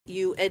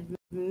you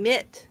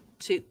admit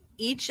to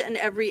each and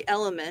every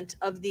element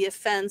of the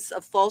offense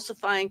of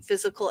falsifying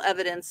physical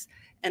evidence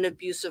and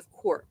abuse of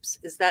corpse.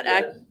 Is that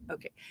accurate?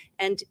 Okay.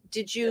 And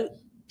did you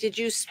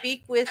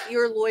speak with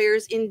your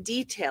lawyers in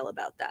detail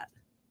about that?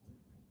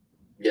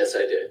 Yes, I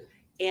did.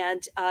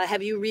 And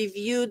have you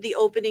reviewed the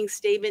opening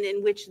statement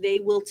in which they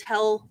will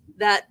tell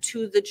that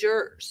to the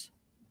jurors?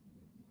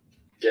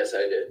 Yes,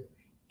 I did.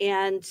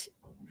 And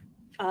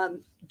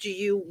do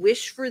you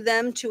wish for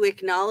them to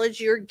acknowledge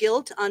your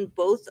guilt on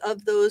both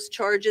of those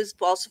charges,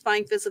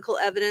 falsifying physical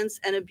evidence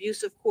and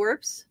abuse of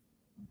corpse?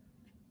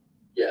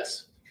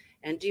 Yes.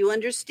 And do you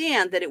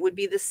understand that it would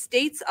be the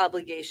state's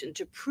obligation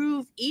to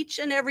prove each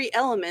and every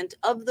element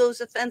of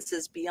those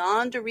offenses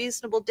beyond a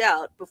reasonable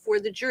doubt before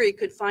the jury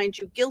could find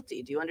you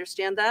guilty? Do you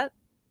understand that?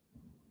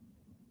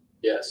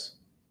 Yes.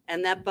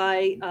 And that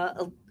by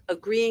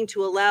agreeing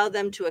to allow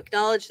them to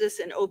acknowledge this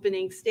in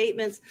opening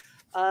statements,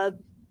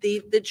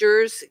 the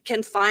jurors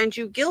can find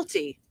you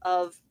guilty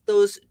of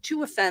those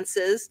two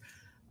offenses,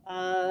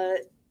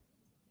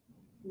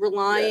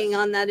 relying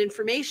on that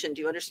information.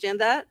 Do you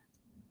understand that?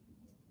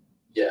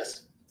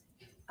 Yes.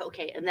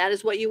 Okay, and that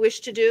is what you wish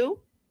to do?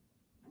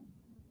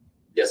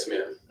 Yes,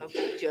 ma'am.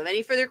 Okay, do you have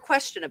any further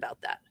question about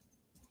that?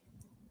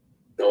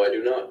 No, I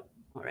do not.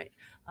 All right.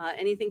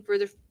 Anything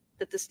further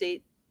that the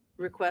state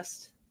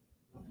requests?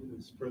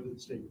 As further the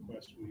state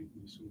request, we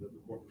assume that the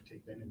court would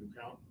take that into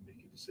account and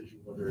make a decision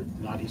whether or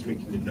not he's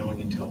making a knowing,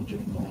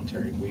 intelligent, and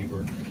voluntary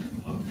waiver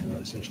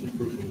of essentially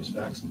proofing his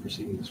facts and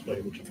proceeding this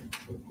way, which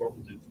the court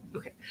will do.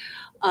 Okay.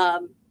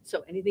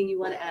 So anything you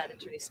want to add,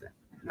 Attorney Smith?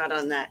 Not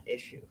on that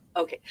issue.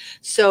 Okay.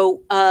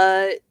 So,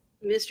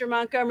 Mr.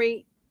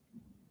 Montgomery,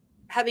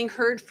 having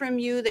heard from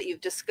you that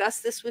you've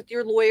discussed this with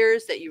your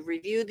lawyers, that you've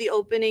reviewed the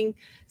opening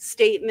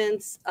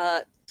statements,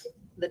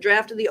 the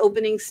draft of the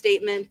opening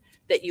statement,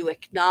 that you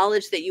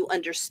acknowledge that you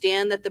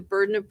understand that the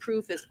burden of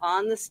proof is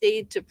on the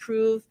state to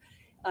prove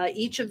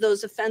each of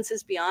those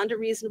offenses beyond a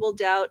reasonable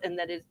doubt, and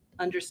that it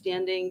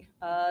understanding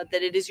that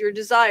it is your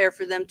desire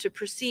for them to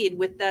proceed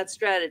with that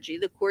strategy,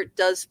 the court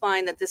does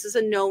find that this is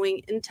a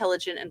knowing,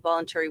 intelligent, and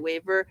voluntary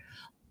waiver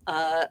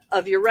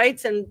of your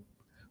rights and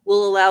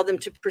will allow them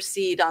to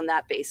proceed on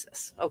that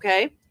basis.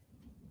 Okay?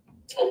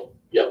 Oh,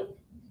 yeah.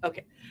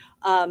 Okay.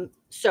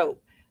 So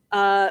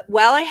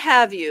while I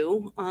have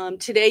you,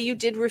 today you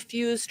did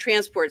refuse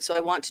transport, so I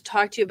want to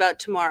talk to you about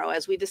tomorrow.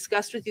 As we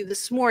discussed with you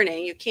this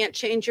morning, you can't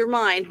change your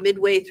mind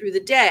midway through the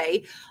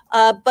day,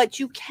 but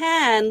you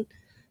can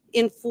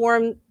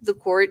inform the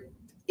court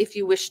if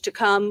you wish to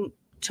come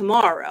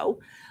tomorrow.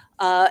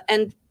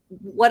 And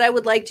what I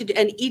would like to do,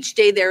 and each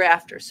day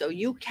thereafter. So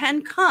you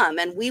can come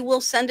and we will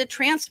send a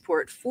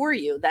transport for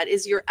you. That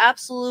is your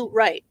absolute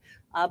right.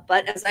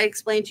 But as I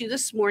explained to you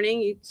this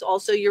morning, it's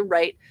also your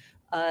right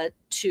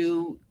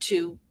to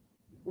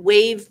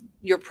waive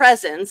your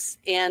presence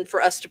and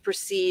for us to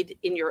proceed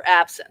in your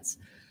absence.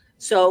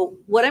 So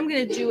what I'm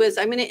going to do is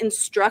I'm going to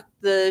instruct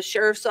the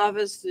Sheriff's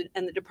Office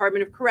and the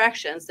Department of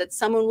Corrections that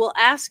someone will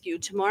ask you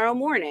tomorrow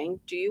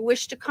morning, do you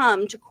wish to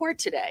come to court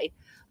today?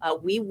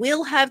 We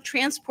will have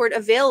transport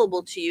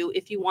available to you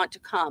if you want to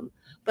come,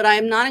 but I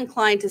am not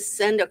inclined to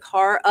send a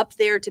car up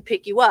there to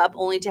pick you up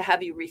only to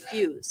have you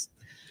refuse.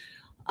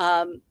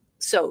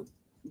 So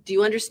do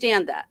you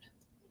understand that?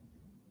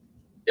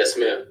 Yes,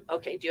 ma'am.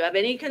 Okay. Do you have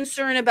any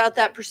concern about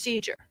that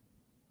procedure?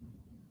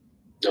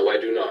 No,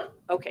 I do not.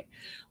 Okay.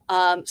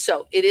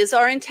 So it is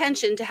our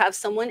intention to have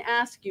someone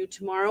ask you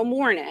tomorrow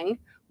morning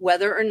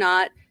whether or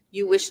not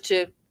you wish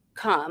to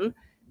come.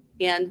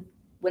 And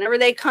whenever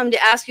they come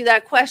to ask you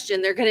that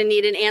question, they're going to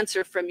need an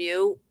answer from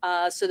you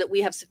so that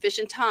we have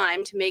sufficient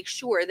time to make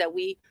sure that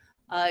we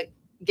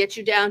get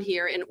you down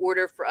here in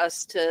order for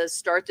us to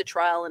start the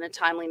trial in a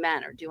timely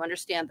manner. Do you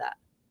understand that?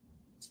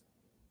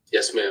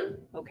 Yes, ma'am.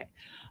 Okay.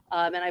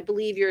 And I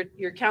believe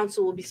your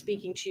counsel will be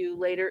speaking to you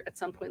later, at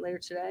some point later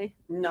today?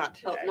 Not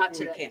today. Oh, not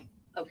today.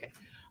 Okay.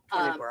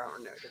 24-hour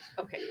notice.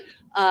 Okay.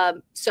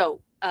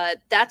 So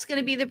that's going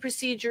to be the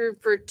procedure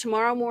for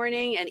tomorrow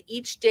morning and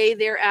each day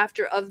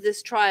thereafter of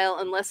this trial,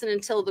 unless and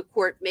until the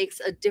court makes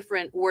a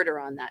different order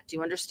on that. Do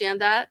you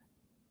understand that?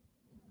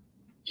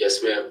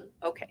 Yes, ma'am.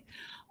 Okay.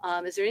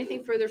 Is there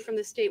anything further from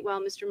the state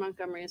while Mr.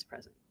 Montgomery is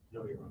present?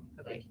 No, Your Honor.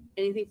 Okay.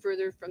 Anything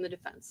further from the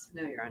defense?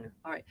 No, Your Honor.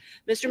 All right.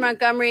 Mr.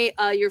 Montgomery,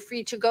 you're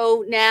free to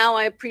go now.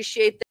 I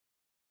appreciate that.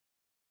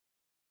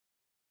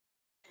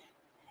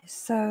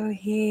 So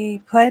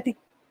he pled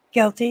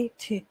guilty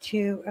to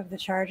 2 of the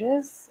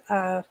charges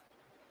of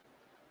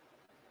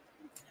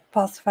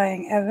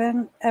falsifying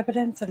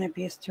evidence and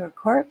abuse to a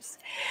corpse.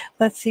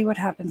 Let's see what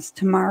happens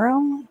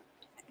tomorrow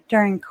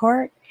during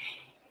court,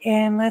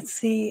 and let's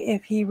see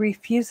if he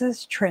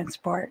refuses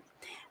transport.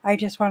 I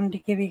just wanted to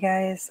give you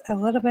guys a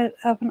little bit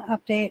of an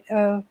update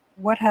of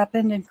what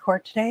happened in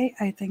court today.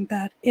 I think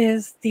that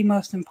is the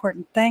most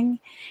important thing,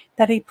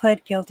 that he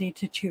pled guilty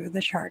to 2 of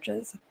the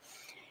charges.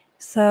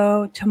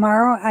 So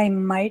tomorrow I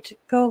might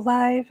go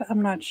live.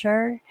 I'm not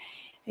sure.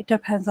 It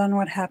depends on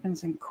what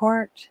happens in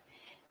court.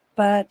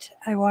 But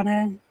I want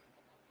to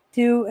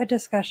do a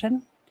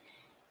discussion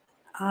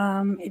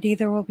It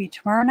either will be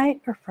tomorrow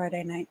night or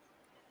Friday night.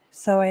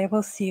 So I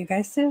will see you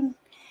guys soon.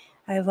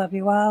 I love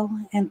you all,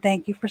 and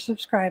thank you for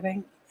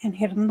subscribing and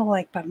hitting the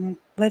like button.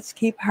 Let's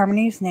keep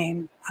Harmony's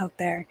name out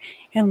there,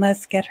 and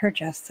let's get her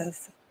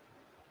justice.